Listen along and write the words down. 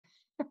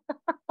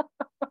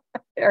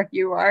There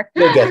you are.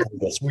 We'll get through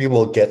this. We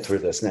will get through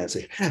this,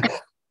 Nancy.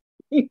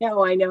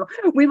 I know.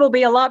 We will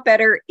be a lot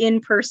better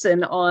in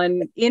person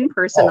on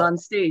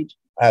stage.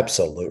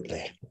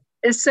 Absolutely.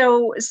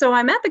 So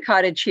I'm at the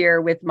cottage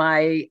here with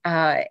my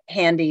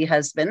handy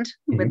husband,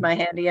 with my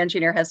handy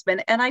engineer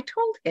husband, and I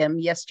told him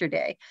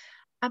yesterday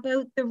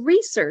about the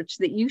research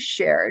that you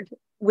shared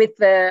with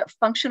the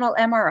functional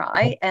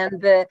MRI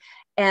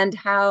and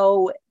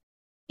how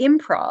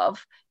improv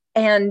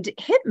and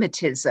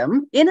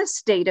hypnotism in a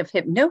state of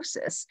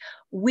hypnosis,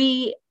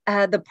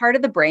 the part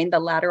of the brain, the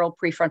lateral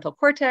prefrontal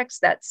cortex,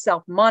 that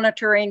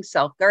self-monitoring,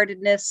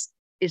 self-guardedness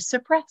is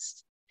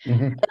suppressed.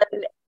 And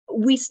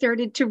we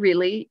started to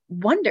really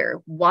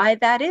wonder why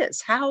that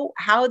is, how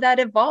that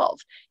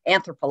evolved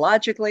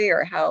anthropologically,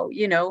 or how,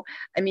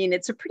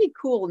 it's a pretty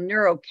cool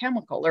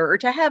neurochemical, or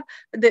to have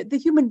the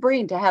human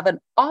brain to have an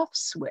off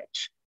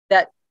switch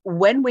that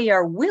when we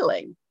are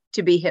willing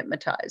to be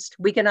hypnotized,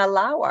 we can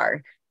allow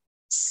our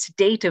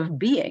state of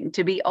being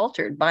to be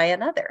altered by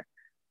another.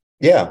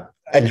 Yeah.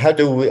 And how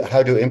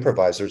do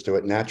improvisers do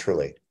it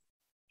naturally?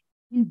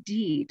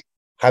 Indeed.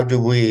 How do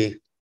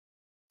we,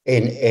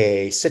 in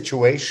a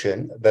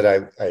situation that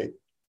I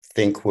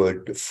think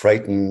would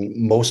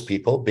frighten most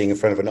people, being in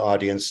front of an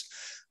audience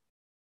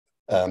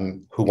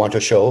who want a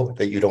show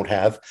that you don't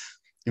have,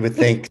 you would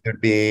think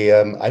there'd be,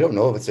 I don't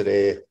know, is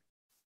it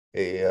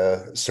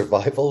a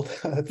survival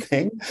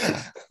thing?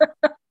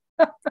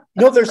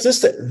 No, there's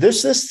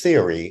this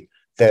theory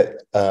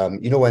that,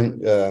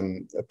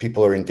 when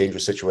people are in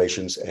dangerous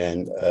situations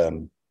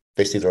and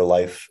they see their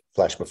life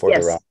flash before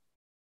their eyes.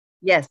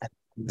 Yes.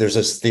 There's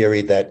this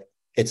theory that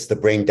it's the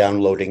brain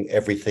downloading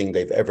everything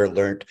they've ever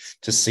learned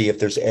to see if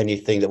there's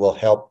anything that will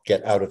help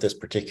get out of this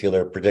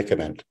particular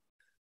predicament.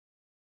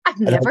 I've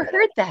never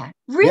heard that.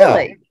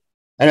 Really? Yeah.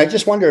 And I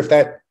just wonder if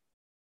that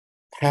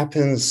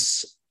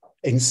happens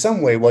in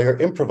some way while you're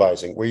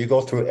improvising, where you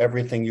go through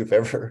everything you've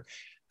ever,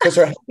 because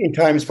there have been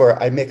times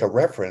where I make a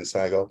reference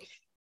and I go,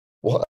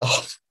 well,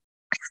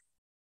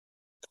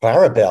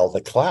 Clarabelle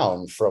the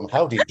clown from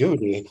Howdy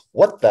Doody,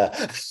 what the?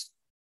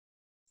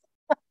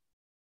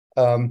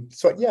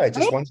 I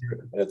just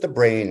wonder at the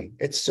brain.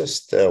 It's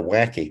just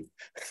wacky.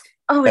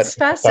 Oh, it's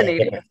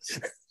fascinating.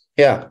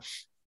 Yeah.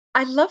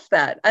 I love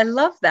that.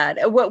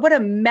 What a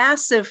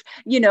massive,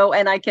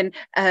 and I can,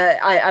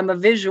 I'm a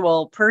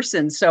visual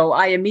person, so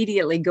I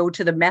immediately go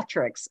to the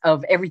metrics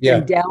of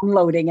everything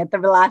downloading at the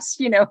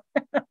last,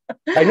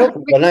 I know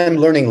when I'm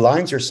learning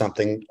lines or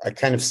something, I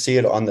kind of see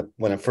it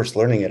when I'm first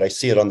learning it, I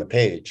see it on the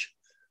page,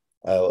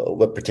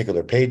 what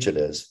particular page it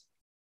is,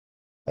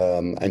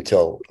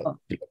 until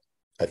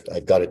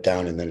I've got it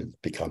down, and then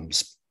it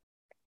becomes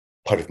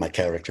part of my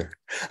character.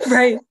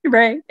 Right.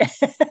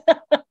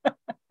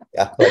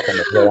 Yeah, like I'm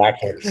a real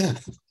actor.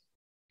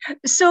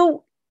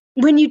 So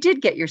when you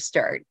did get your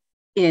start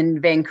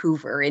in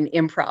Vancouver in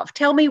improv,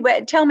 tell me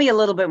a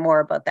little bit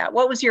more about that.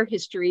 What was your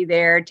history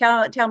there?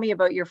 Tell me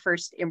about your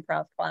first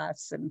improv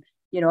class, and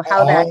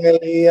how that.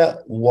 I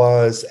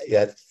was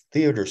at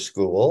theater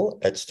school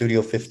at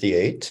Studio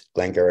 58,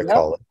 Glengarry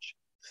College.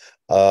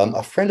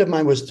 A friend of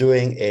mine was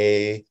doing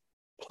a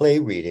play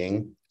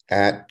reading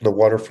at the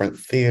Waterfront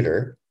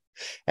Theater,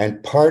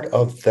 and part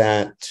of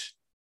that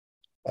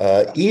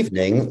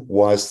evening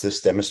was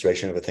this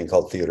demonstration of a thing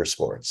called theater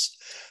sports.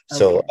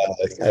 So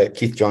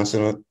Keith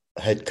Johnson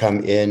had come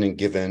in and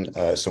given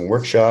some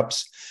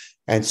workshops,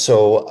 and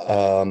so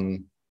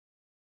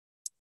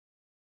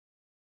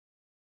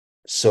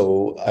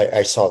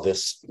I saw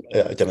this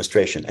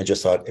demonstration and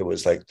just thought it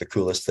was like the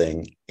coolest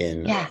thing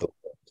in the world.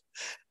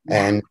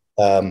 And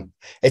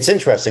it's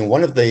interesting.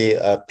 One of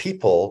the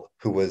people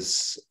who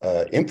was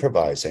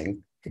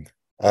improvising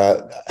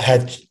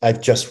I've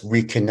just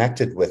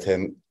reconnected with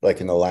him like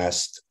in the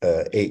last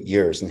 8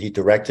 years, and he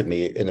directed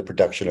me in the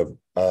production of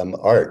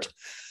art.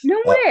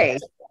 No way.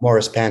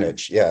 Morris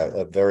Panich,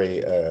 a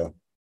very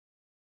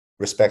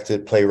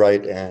respected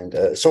playwright,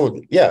 and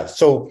so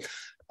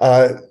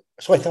I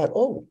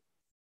thought,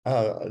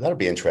 that'll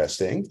be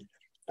interesting.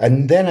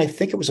 And then I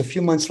think it was a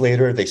few months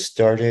later they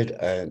started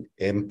a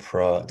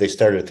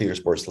theater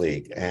sports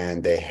league,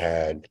 and they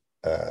had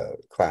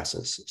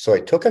classes. So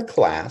I took a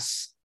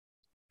class.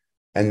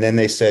 And then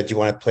they said, "Do you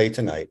want to play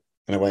tonight?"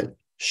 And I went,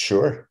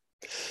 "Sure."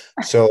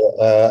 So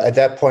at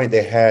that point,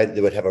 they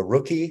would have a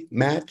rookie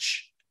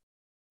match,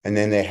 and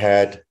then they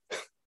had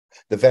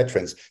the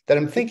veterans. That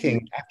I'm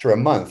thinking, after a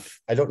month,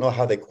 I don't know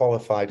how they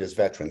qualified as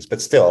veterans,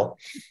 but still.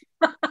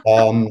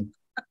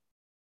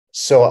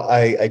 So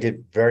I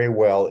did very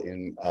well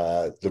in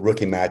the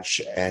rookie match,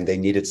 and they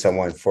needed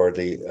someone for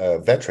the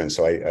veterans.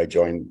 So I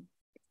joined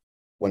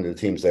one of the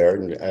teams there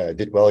and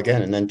did well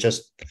again, and then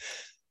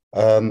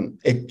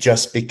it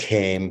just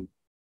became,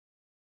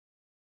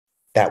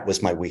 that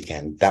was my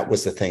weekend. That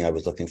was the thing I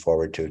was looking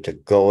forward to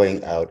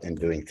going out and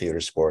doing theater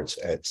sports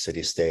at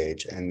City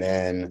Stage. And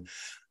then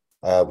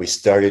we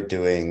started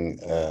doing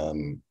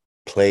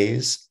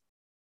plays.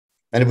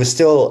 And it was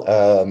still,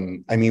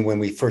 when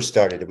we first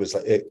started,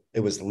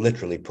 it was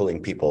literally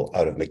pulling people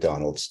out of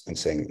McDonald's and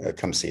saying,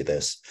 "Come see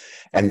this."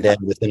 And then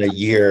within a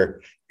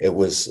year, it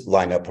was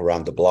line up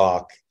around the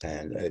block,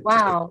 and it just became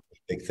Wow. a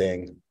big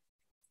thing.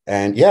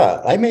 And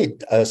yeah, I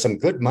made some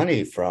good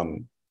money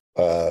from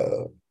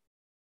improv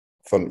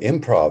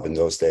in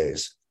those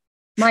days.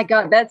 My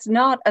God, that's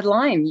not a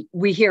line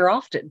we hear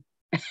often.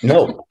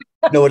 No,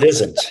 no, it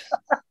isn't.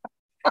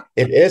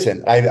 It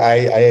isn't.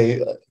 I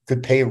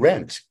could pay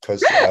rent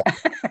because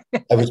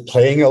I was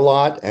playing a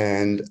lot,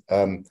 and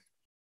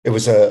it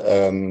was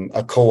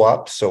a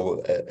co-op,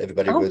 so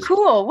everybody Oh, was,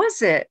 cool.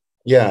 Was it?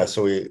 yeah.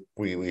 So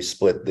we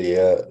split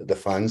the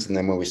funds, and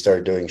then when we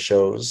started doing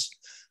shows,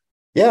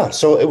 yeah.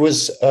 So it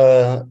was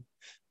uh,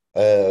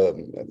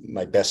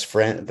 my best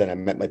friend. Then I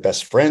met my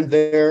best friend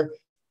there,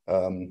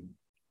 um,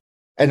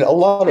 and a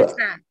lot Who's of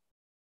that?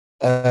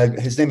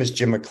 his name is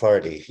Jim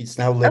McClarty. He's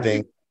now Okay.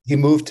 living. He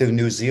moved to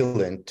New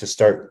Zealand to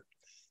start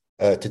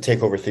to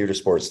take over theater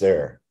sports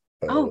there.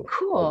 Oh, Like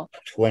cool.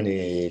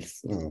 20,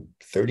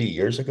 30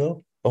 years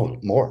ago. Oh,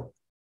 more.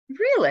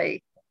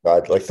 Really?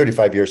 God, like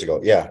 35 years ago.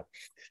 Yeah.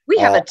 We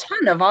have Uh, a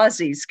ton of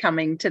Aussies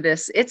coming to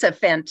this. It's a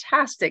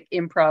fantastic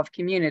improv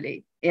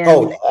community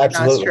oh, in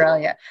absolutely.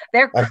 Australia.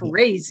 They're I,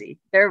 crazy.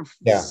 They're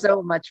yeah.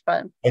 so much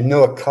fun. I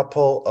know a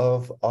couple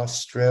of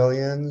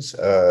Australians,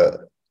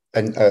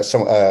 and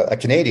a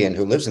Canadian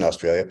who lives in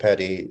Australia,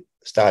 Patty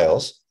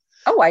Stiles.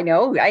 Oh, I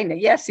know. I know.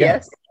 Yes,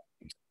 Yeah.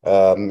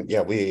 yes.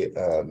 Yeah, we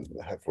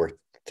have worked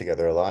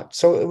together a lot.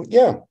 So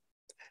yeah,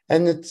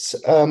 and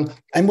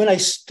and when I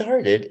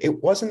started,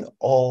 it wasn't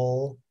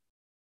all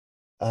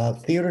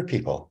theater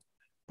people.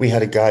 We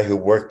had a guy who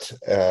worked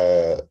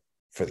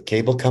for the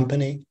cable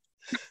company.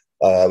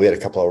 We had a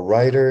couple of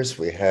writers.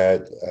 We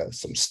had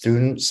some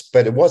students,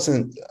 but it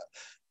wasn't.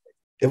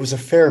 It was a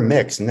fair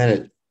mix. And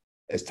then,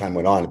 as time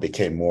went on, it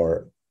became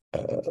more.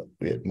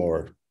 We had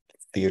more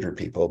theater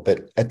people,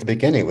 but at the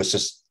beginning, it was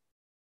just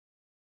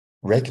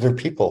regular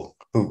people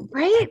who,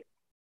 Right?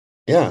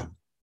 yeah,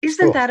 it's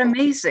Isn't cool. that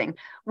amazing?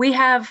 We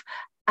have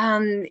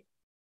um,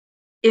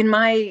 in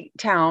my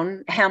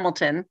town,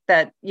 Hamilton,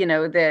 that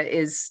that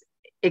is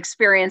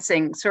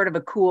experiencing sort of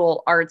a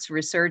cool arts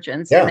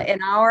resurgence. Yeah,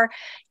 In our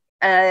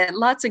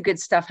lots of good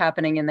stuff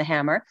happening in the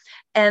Hammer,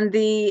 and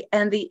the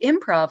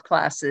improv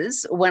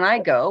classes when I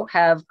go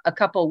have a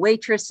couple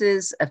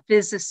waitresses, a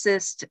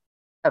physicist,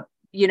 a,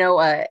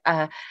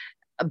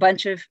 a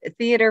bunch of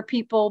theater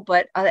people,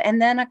 but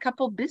and then a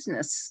couple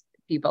business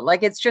people.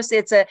 Like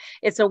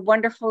it's a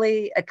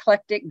wonderfully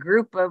eclectic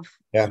group of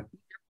yeah.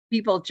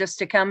 people just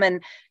to come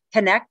and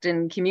connect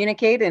and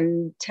communicate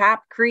and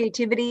tap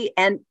creativity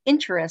and,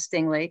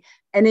 interestingly,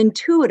 an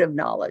intuitive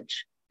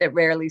knowledge that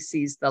rarely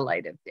sees the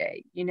light of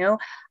day. Yeah,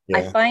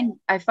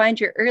 I find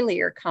your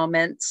earlier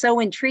comment so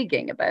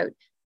intriguing about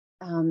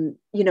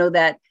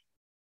that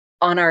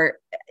on our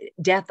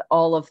death,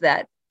 all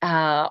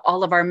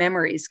of our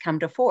memories come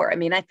to fore. I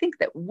mean, I think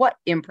that what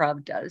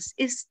improv does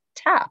is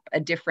tap a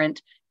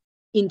different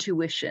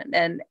intuition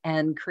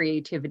and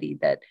creativity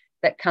that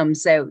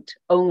comes out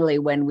only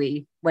when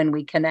we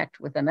connect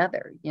with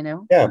another.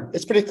 yeah.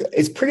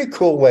 It's pretty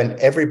cool when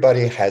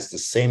everybody has the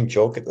same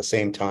joke at the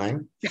same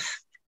time,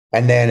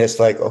 and then it's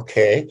like,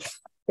 okay,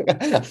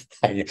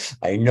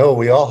 I know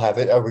we all have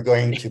it. Are we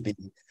going to be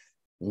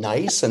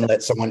nice and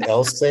let someone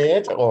else say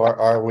it, or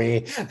are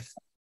we?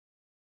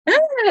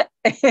 There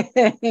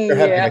have been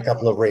Yeah. a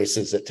couple of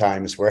races at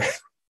times where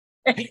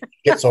I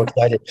get so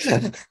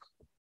excited.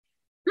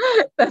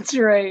 That's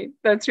right.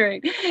 That's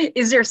right.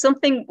 Is there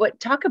something, what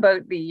talk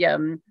about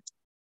the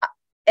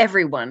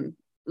everyone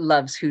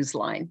loves Whose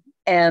Line?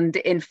 And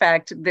in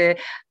fact, the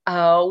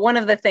one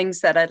of the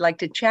things that I'd like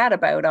to chat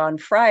about on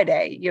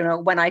Friday,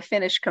 when I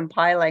finish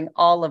compiling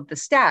all of the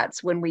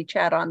stats, when we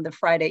chat on the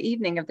Friday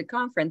evening of the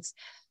conference,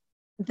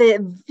 the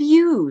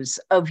views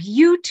of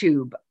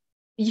YouTube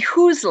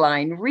Whose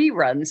Line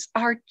reruns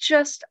are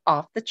just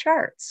off the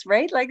charts,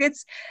 right? Like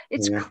it's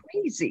Yeah.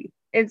 crazy.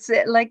 It's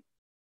like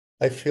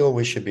I feel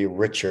we should be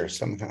richer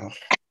somehow.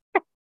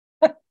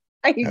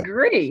 I Yeah,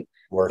 agree.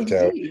 worked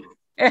out. Indeed.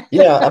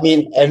 Yeah, I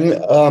mean,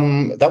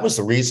 and that was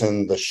the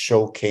reason the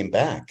show came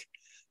back.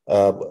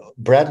 Uh,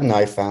 Brad and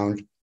I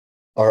found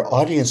our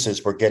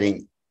audiences were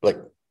getting like,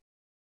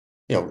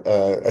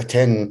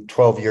 10,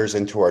 12 years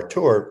into our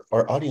tour,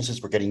 our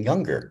audiences were getting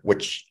younger,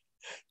 which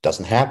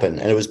doesn't happen.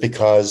 And it was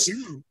because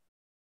Yeah.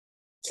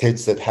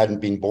 kids that hadn't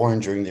been born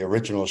during the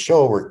original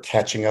show were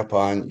catching up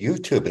on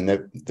YouTube. And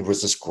there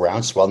was this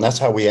groundswell. And that's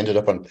how we ended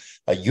up on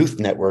a youth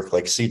network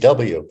like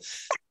CW,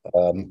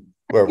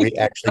 where we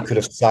actually could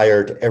have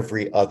sired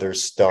every other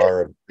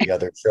star of the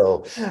other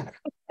show.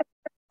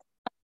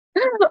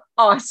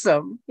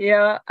 Awesome.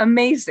 Yeah,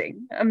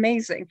 amazing.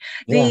 Amazing.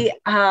 Yeah.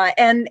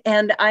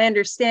 And I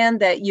understand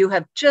that you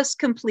have just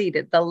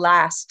completed the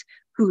last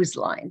Whose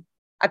Line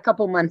a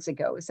couple months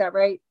ago. Is that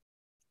right?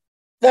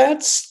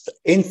 That's,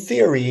 in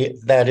theory,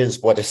 that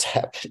is what has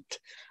happened.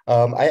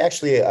 I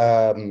actually,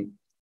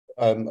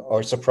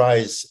 our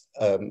surprise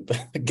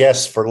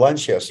guest for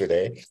lunch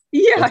yesterday was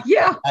Yeah,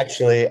 yeah.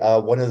 actually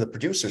one of the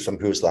producers from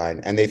Whose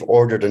Line, and they've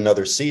ordered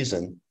another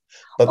season,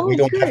 but we Oh,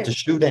 don't have to good.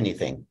 shoot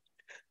anything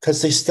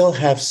because they still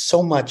have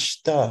so much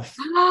stuff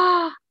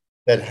Ah,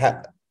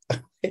 that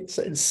It's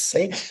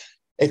insane.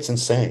 It's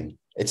insane.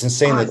 It's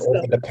insane that over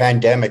Awesome. the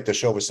pandemic, the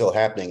show was still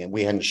happening and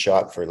we hadn't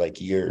shot for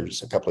like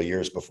years, a couple of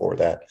years before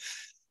that.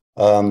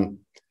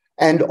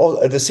 And all,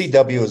 the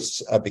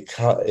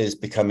CW is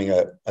becoming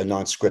a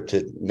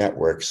non-scripted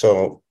network.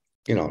 So,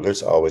 you know,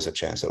 there's always a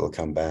chance it'll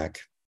come back.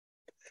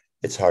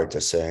 It's hard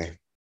to say.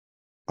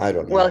 I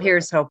don't Well, know.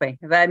 here's hoping.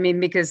 I mean,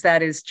 because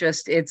that is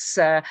just, it's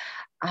a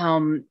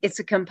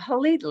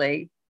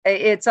completely,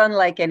 it's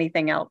unlike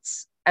anything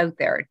else out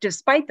there,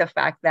 despite the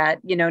fact that,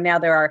 you know, now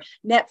there are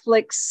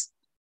Netflix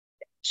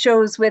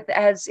shows with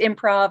as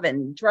improv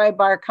and dry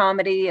bar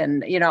comedy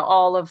and, you know,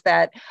 all of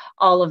that,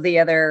 all of the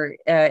other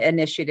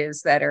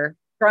initiatives that are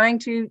trying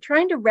to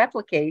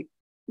replicate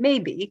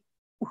maybe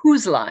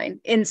Whose Line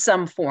in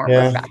some form or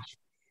Yeah, fashion,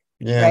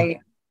 yeah, right?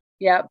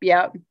 Yep,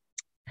 yep.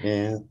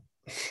 yeah.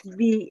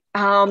 The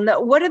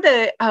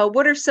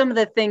what are some of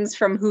the things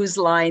from Whose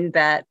Line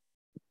that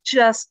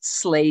just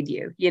slayed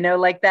you? You know,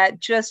 like that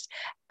just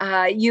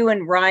you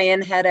and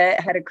Ryan had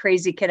a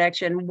crazy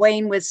connection.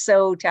 Wayne was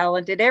so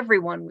talented.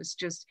 Everyone was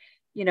just,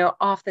 you know,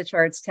 off the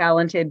charts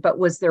talented. But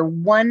was there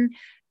one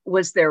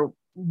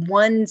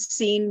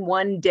scene,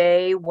 one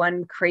day,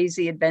 one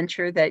crazy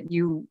adventure that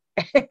you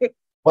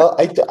Well,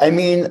 I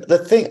mean, the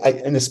thing,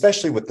 and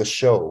especially with the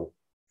show,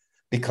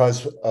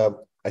 because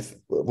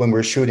when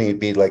we're shooting, it'd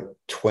be like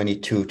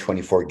 22,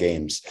 24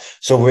 games.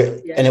 So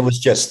yeah, and it was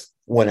just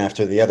one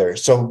after the other.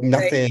 So right.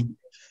 nothing,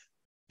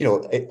 you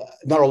know,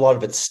 not a lot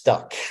of it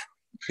stuck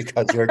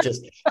because you're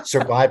just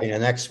surviving the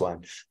next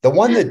one. The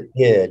one that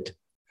did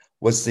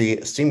was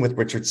the scene with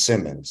Richard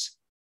Simmons.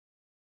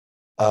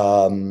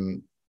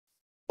 Only,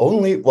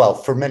 well,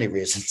 for many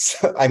reasons.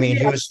 I mean,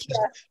 he Yeah, was just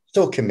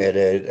so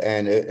committed,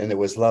 and it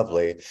was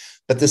lovely.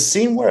 But the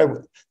scene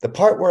where the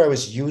part where I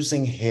was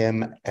using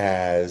him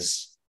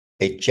as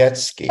a jet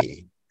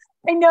ski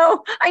I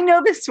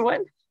know this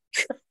one.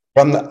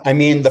 from I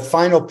mean, the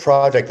final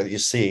project that you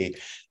see,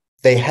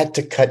 they had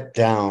to cut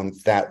down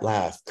that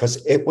laugh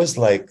because it was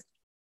like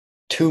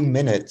 2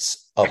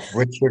 minutes of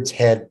Richard's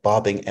head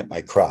bobbing at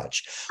my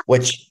crotch,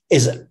 which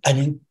is an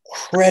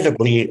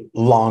incredibly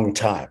long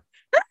time,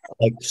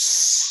 like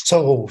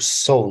so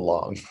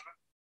long.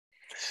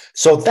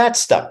 So that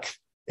stuck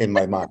in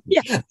my mind.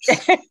 Yeah.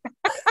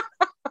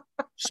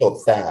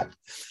 So that,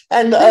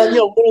 and you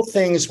know, little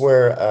things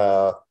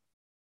where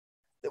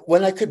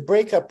when I could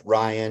break up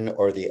Ryan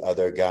or the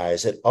other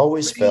guys, it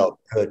always Right. felt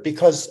good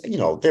because, you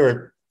know, they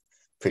were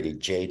pretty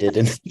jaded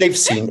and they've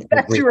seen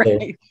That's everything.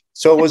 right.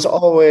 So it was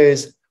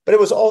always, but it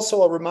was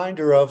also a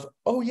reminder of,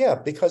 oh yeah,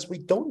 because we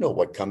don't know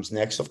what comes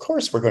next. Of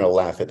course, we're going to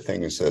laugh at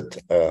things that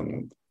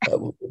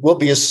will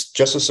be just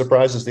as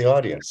surprised as the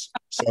audience.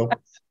 So,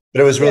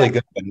 but it was Yeah. really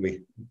good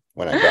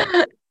when I got.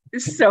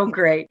 So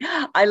great.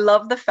 I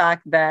love the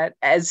fact that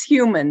as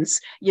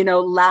humans, you know,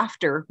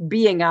 laughter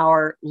being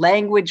our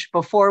language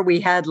before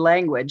we had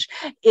language,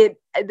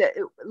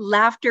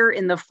 laughter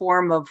in the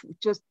form of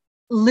just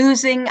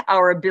losing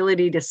our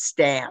ability to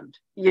stand,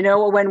 you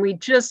know, when we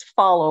just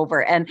fall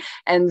over. And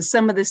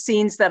some of the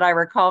scenes that I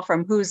recall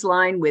from Whose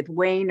Line with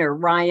Wayne or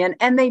Ryan,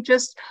 and they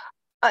just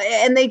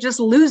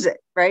lose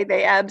it, right?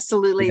 They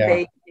absolutely Yeah.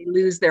 they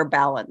lose their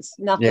balance.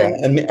 Yeah,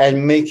 Nothing.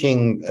 and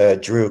making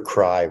Drew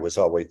cry was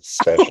always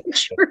special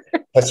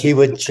because he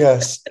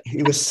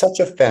was such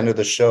a fan of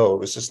the show. It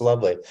was just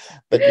lovely.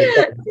 But there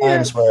were Yeah.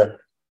 times where,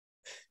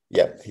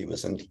 yeah, he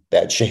was in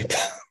bad shape.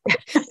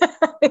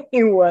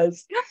 He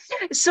was.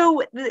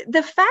 So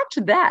the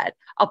fact that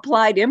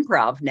applied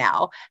improv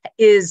now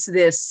is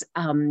this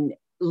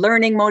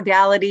learning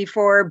modality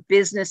for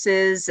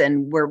businesses,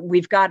 and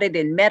we've got it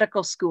in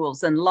medical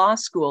schools and law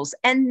schools,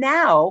 and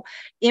now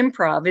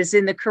improv is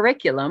in the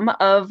curriculum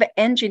of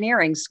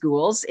engineering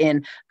schools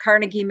in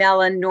Carnegie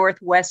Mellon,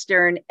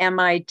 Northwestern,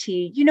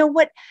 MIT. You know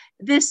what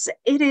this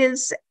it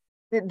is?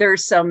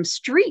 There's some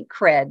street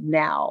cred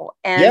now,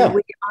 and Yeah.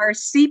 we are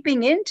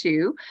seeping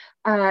into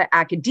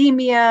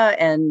academia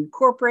and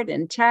corporate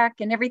and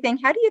tech and everything.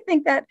 How do you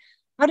think that?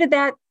 How did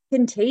that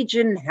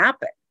contagion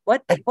happen?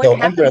 What So I'm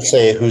going happened? to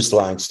say whose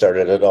line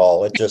started it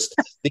all. It just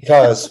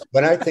because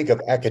when I think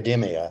of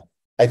academia,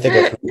 I think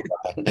of whose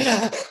line.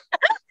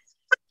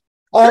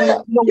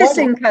 No, why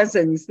Kissing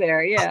cousins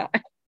there, yeah.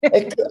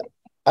 it,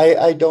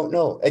 I don't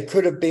know. It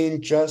could have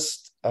been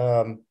just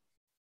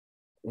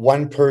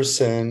one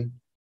person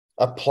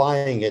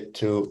applying it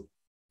to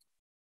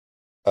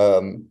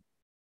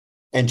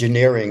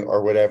engineering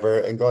or whatever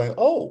and going,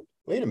 oh,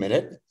 wait a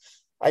minute.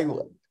 I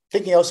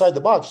thinking outside the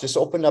box just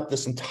opened up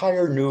this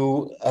entire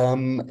new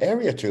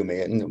area to me.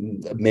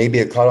 And maybe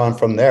it caught on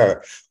from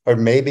there. Or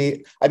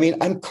maybe, I mean,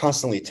 I'm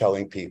constantly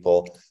telling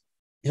people,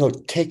 you know,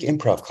 take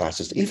improv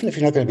classes. Even if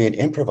you're not going to be an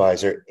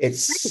improviser,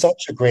 it's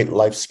such a great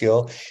life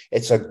skill.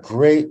 It's a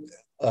great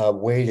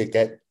way to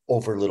get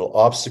over little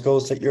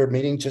obstacles that you're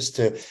meeting, just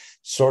to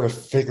sort of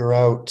figure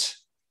out,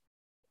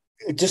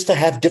 just to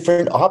have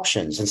different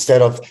options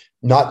instead of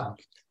not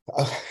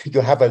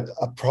you have a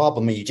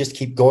problem and you just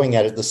keep going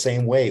at it the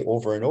same way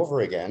over and over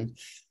again.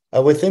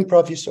 With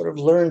improv, you sort of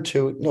learn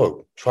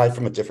to try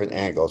from a different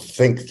angle,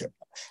 think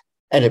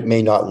And it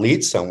may not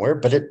lead somewhere,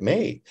 but it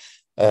may.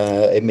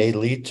 It may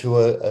lead to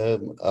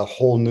a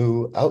whole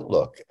new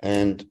outlook.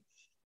 And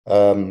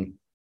so,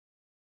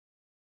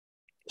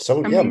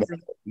 yeah,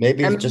 Amazing.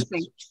 maybe just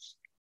Amazing.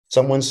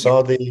 someone Yeah.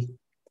 saw the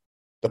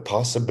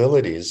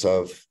possibilities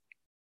of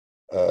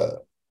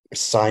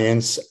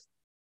science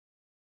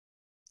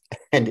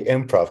and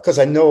improv. Because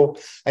I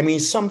mean,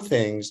 some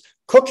things,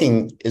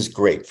 cooking is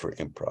great for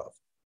improv.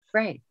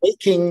 Right.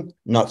 Baking,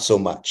 not so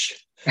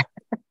much.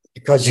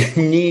 Because you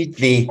need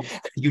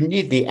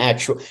the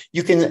actual,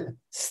 you can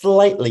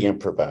slightly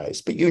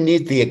improvise, but you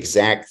need the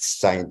exact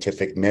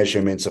scientific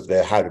measurements of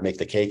the how to make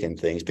the cake and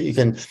things. But you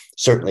can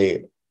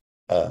certainly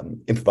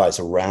improvise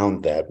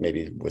around that,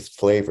 maybe with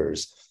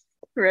flavors.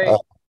 Right.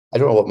 I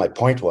don't know what my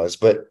point was,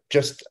 but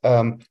just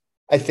I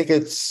think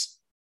it's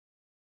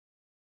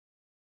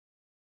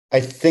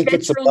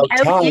venturing about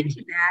out time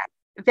into that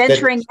that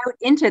venturing out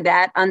into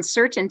that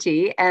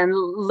uncertainty and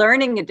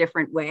learning a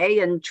different way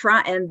and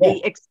yeah,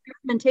 the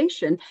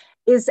experimentation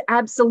is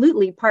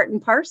absolutely part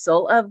and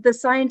parcel of the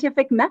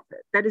scientific method.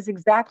 That is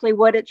exactly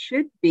what it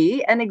should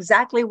be and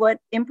exactly what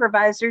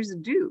improvisers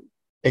do.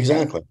 Right.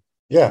 exactly.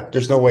 Yeah,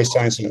 there's no way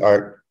science and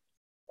art.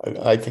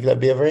 I think that'd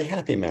be a very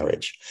happy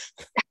marriage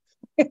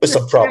with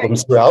some That's right.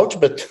 problems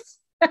throughout, but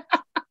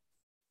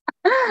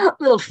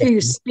Little few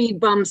speed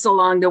bumps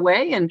along the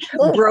way and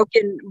sure.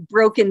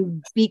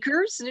 broken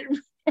beakers.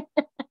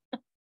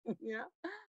 Yeah.